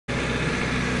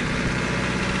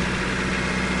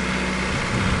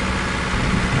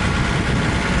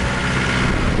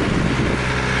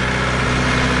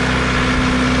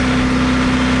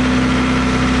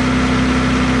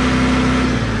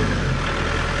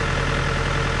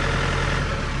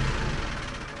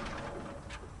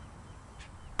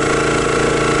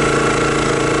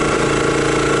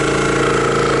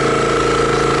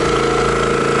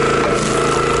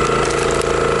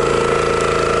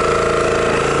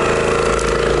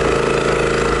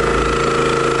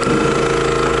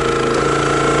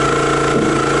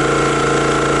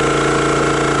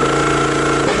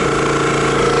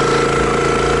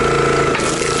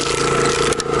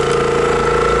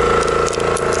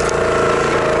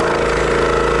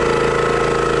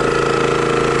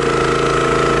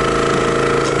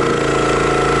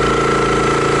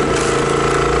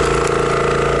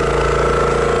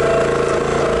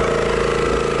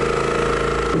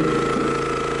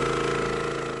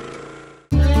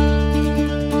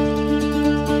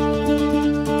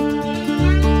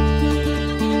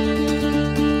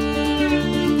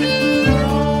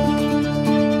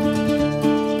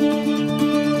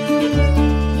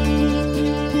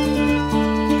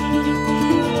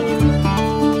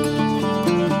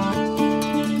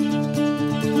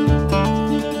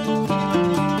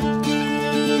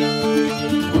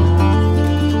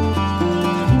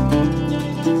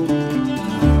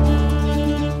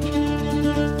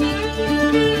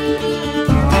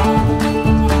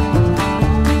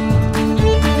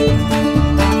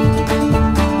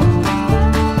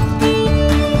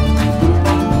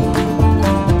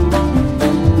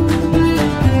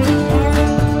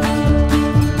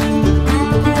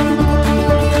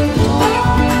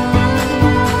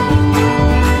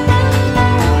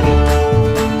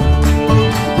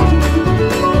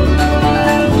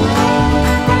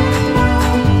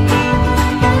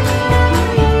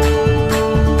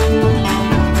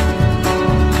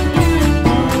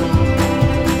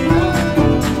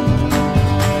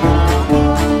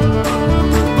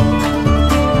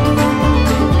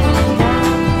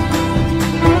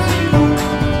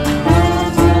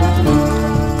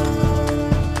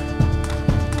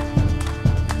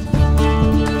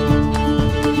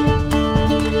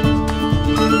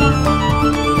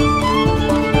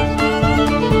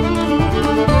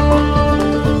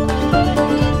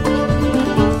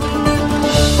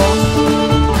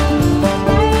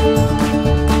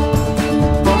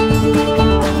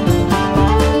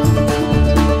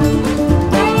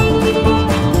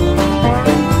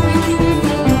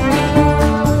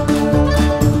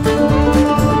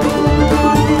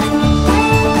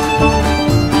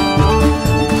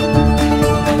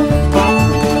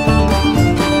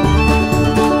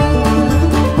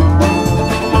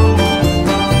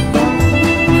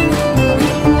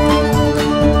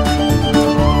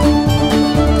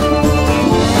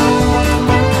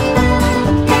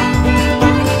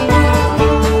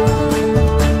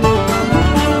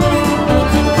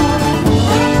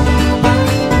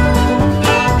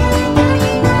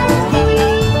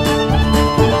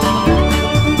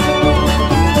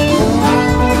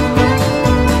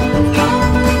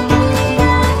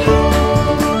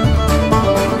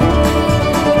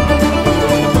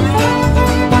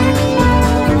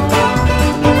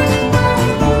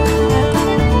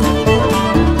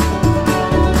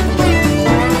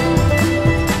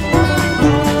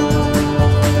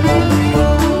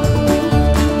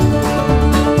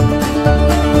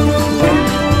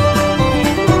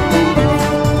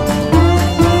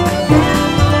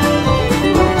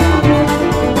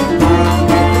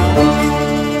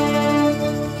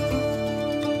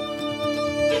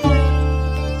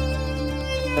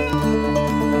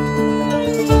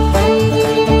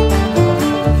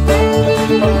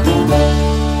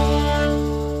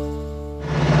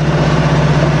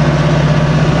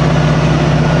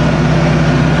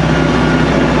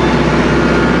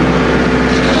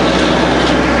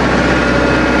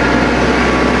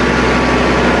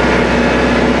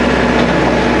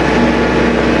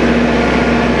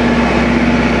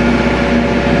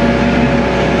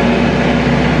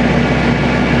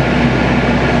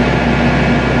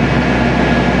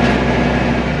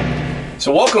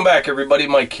Welcome back everybody,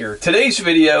 Mike here. Today's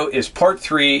video is part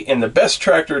 3 in the best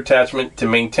tractor attachment to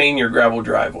maintain your gravel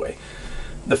driveway.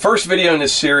 The first video in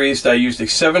this series, I used a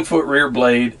 7-foot rear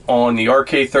blade on the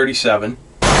RK37.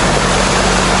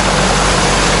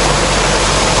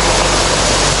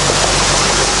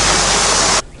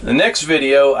 The next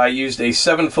video, I used a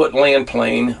 7-foot land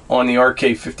plane on the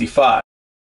RK55.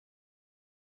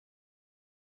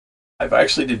 I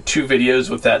actually did 2 videos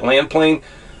with that land plane.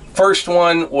 First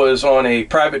one was on a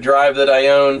private drive that I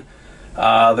own.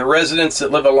 The residents that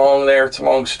live along there, it's a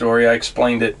long story, I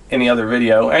explained it in the other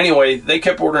video. Anyway, they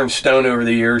kept ordering stone over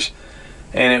the years,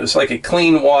 and it was like a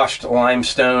clean washed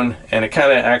limestone, and it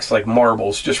kind of acts like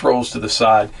marbles, just rolls to the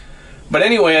side. But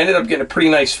anyway, I ended up getting a pretty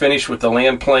nice finish with the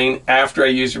land plane after I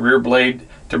used the rear blade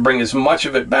to bring as much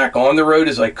of it back on the road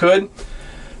as I could.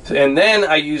 And then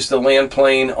I used the land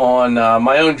plane on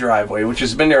my own driveway, which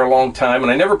has been there a long time,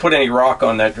 and I never put any rock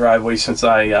on that driveway since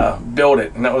I built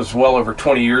it, and that was well over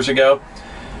 20 years ago.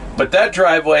 But that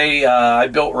driveway I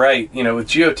built right, you know, with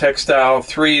geotextile,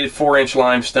 3 to 4 inch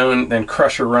limestone, then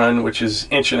crusher run, which is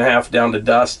 1.5 inches down to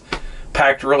dust,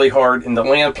 packed really hard, and the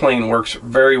land plane works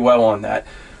very well on that.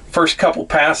 First couple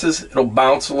passes, it'll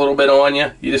bounce a little bit on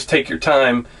you. You just take your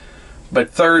time. But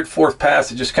third, fourth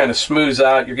pass, it just kind of smooths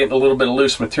out. You're getting a little bit of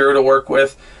loose material to work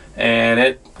with, and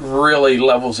it really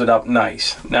levels it up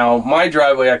nice. Now, my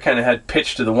driveway, I kind of had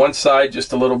pitched to the one side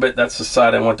just a little bit. That's the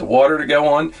side I want the water to go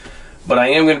on. But I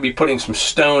am going to be putting some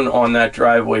stone on that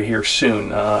driveway here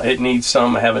soon. It needs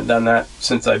some. I haven't done that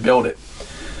since I built it.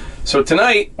 So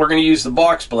tonight, we're going to use the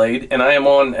box blade, and I am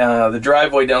on the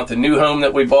driveway down at the new home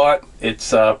that we bought.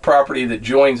 It's a property that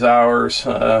joins ours.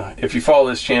 If you follow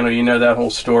this channel, you know that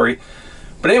whole story.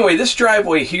 But anyway, this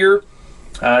driveway here,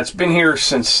 it's been here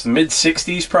since the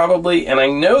mid-60s probably, and I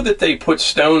know that they put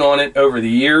stone on it over the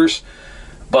years,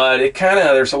 but it kind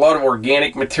of, there's a lot of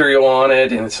organic material on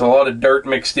it, and it's a lot of dirt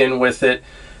mixed in with it.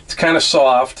 It's kind of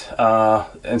soft,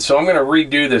 and so I'm going to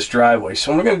redo this driveway.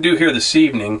 So what we're going to do here this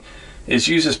evening is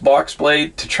use this box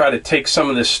blade to try to take some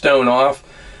of this stone off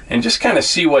and just kind of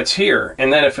see what's here.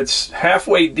 And then if it's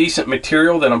halfway decent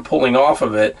material that I'm pulling off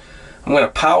of it, I'm going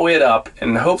to pow it up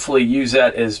and hopefully use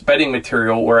that as bedding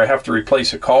material where I have to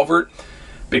replace a culvert,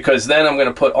 because then I'm going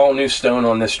to put all new stone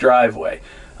on this driveway.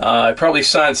 It probably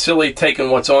sounds silly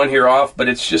taking what's on here off, but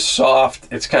it's just soft,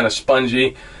 it's kind of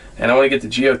spongy, and I want to get the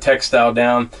geotextile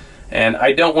down. And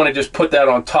I don't want to just put that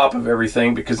on top of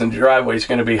everything, because the driveway is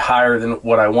going to be higher than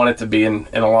what I want it to be in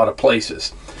a lot of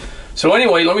places. So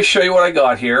anyway, let me show you what I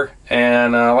got here.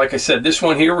 And like I said, this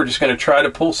one here, we're just going to try to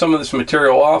pull some of this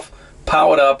material off,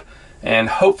 pow it up, and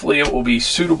hopefully it will be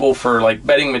suitable for like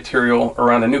bedding material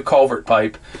around a new culvert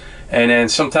pipe. And then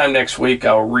sometime next week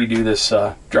I'll redo this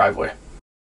driveway.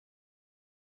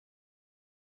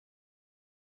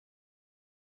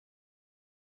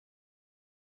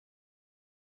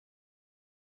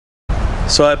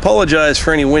 So I apologize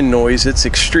for any wind noise. It's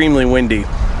extremely windy.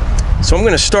 So I'm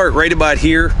going to start right about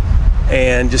here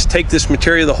and just take this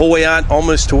material the whole way out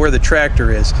almost to where the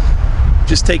tractor is.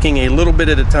 Just taking a little bit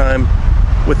at a time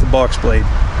with the box blade.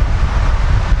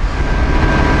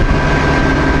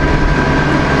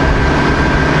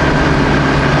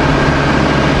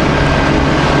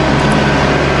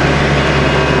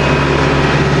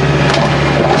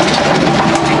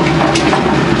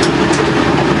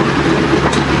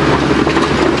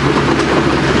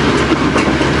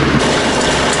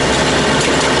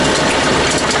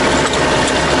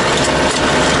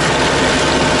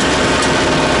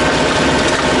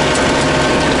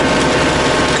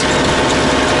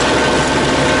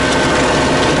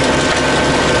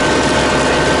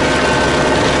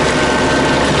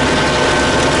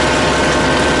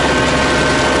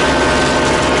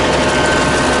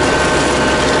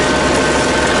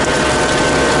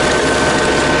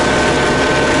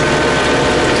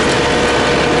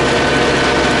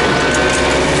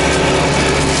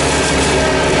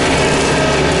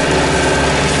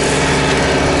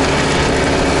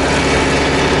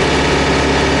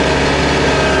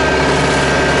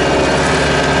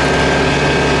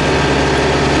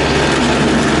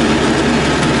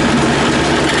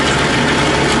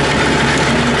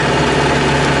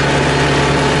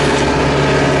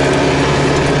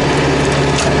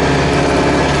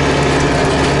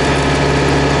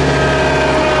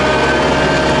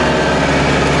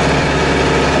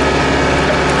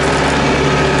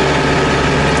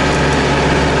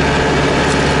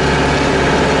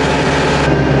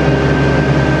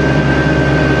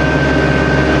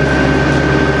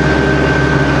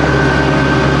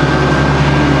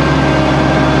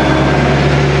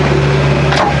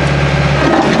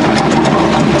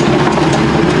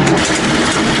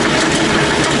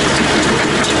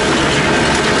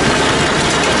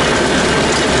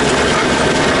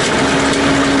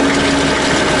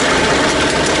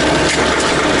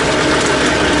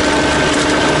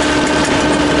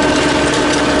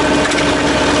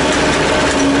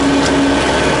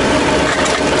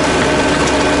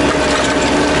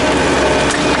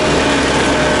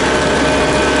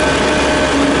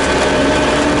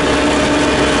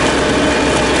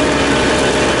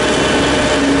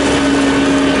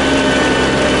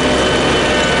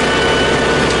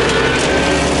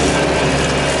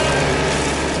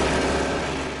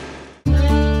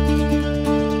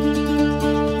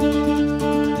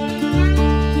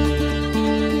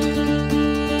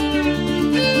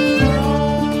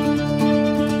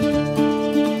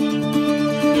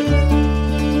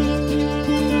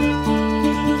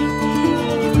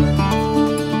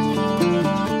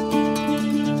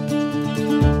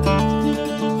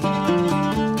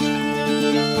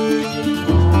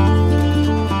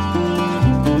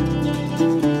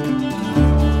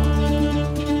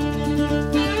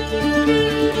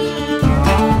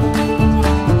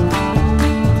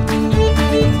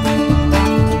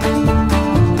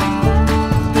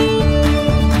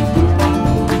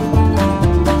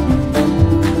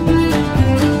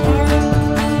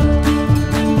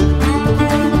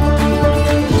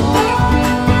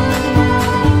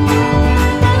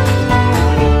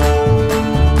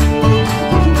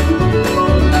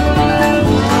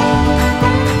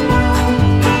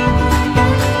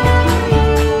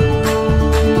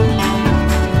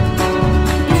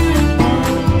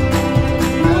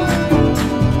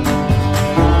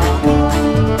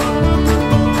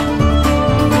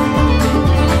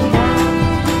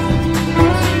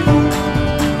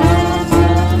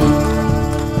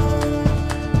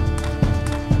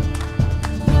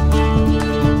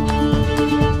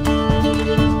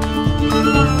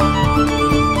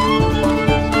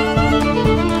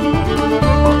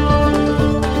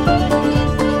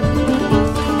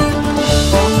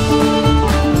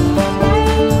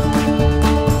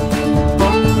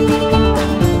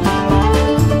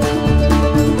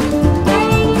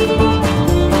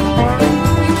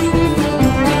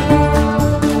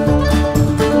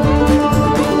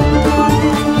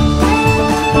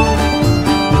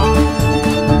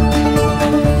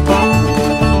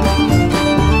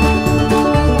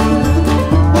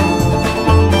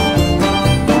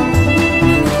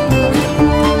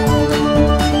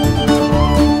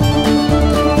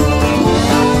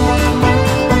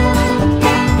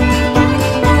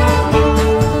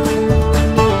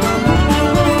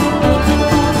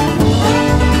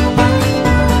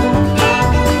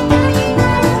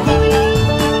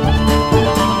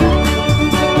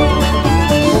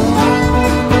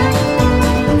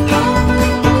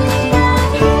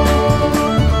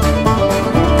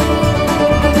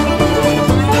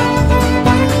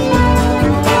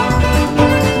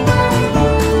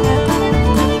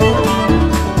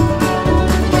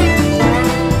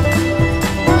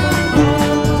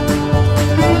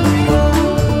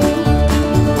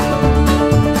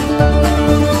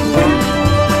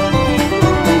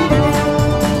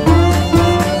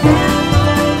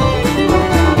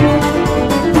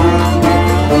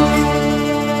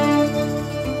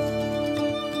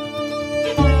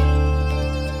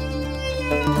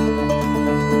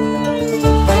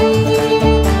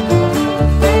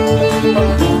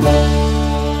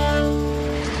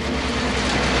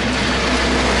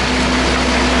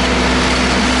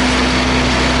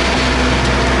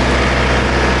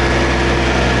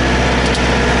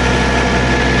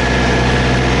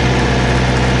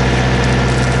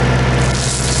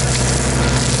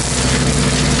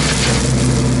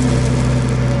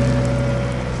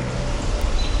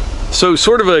 So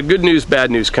sort of a good news, bad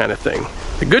news kind of thing.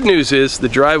 The good news is the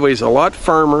driveway is a lot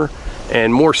firmer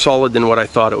and more solid than what I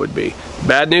thought it would be.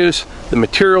 Bad news, the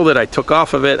material that I took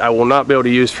off of it I will not be able to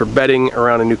use for bedding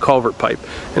around a new culvert pipe,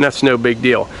 and that's no big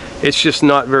deal. It's just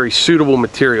not very suitable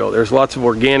material. There's lots of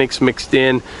organics mixed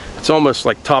in. It's almost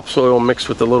like topsoil mixed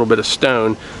with a little bit of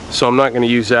stone, so I'm not going to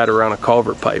use that around a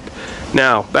culvert pipe.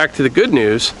 Now, back to the good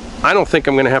news, I don't think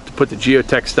I'm going to have to put the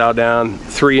geotextile down,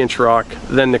 3-inch rock,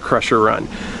 then the crusher run.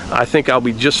 I think I'll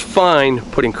be just fine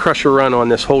putting crusher run on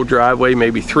this whole driveway,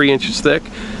 maybe 3 inches thick,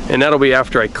 and that'll be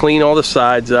after I clean all the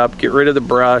sides up, get rid of the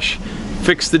brush,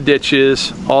 fix the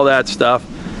ditches, all that stuff,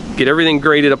 get everything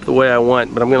graded up the way I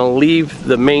want. But I'm going to leave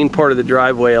the main part of the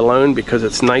driveway alone because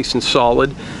it's nice and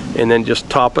solid, and then just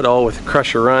top it all with a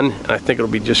crusher run, and I think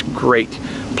it'll be just great.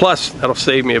 Plus, that'll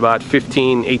save me about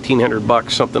 $1,800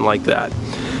 bucks, something like that.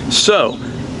 So,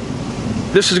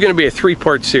 this is going to be a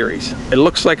 3-part series. It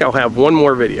looks like I'll have one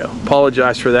more video.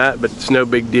 Apologize for that, but it's no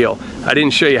big deal. I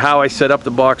didn't show you how I set up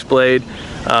the box blade.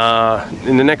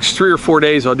 In the next 3 or 4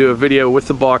 days, I'll do a video with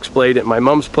the box blade at my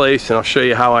mom's place, and I'll show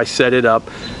you how I set it up.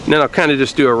 And then I'll kind of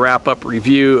just do a wrap-up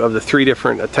review of the 3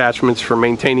 different attachments for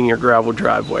maintaining your gravel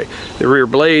driveway: the rear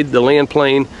blade, the land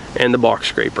plane, and the box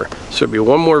scraper. So it'll be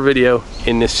one more video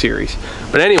in this series.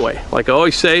 But anyway, like I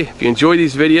always say, if you enjoy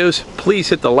these videos, please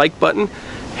hit the like button,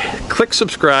 click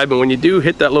subscribe, and when you do,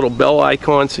 hit that little bell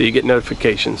icon so you get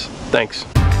notifications. Thanks.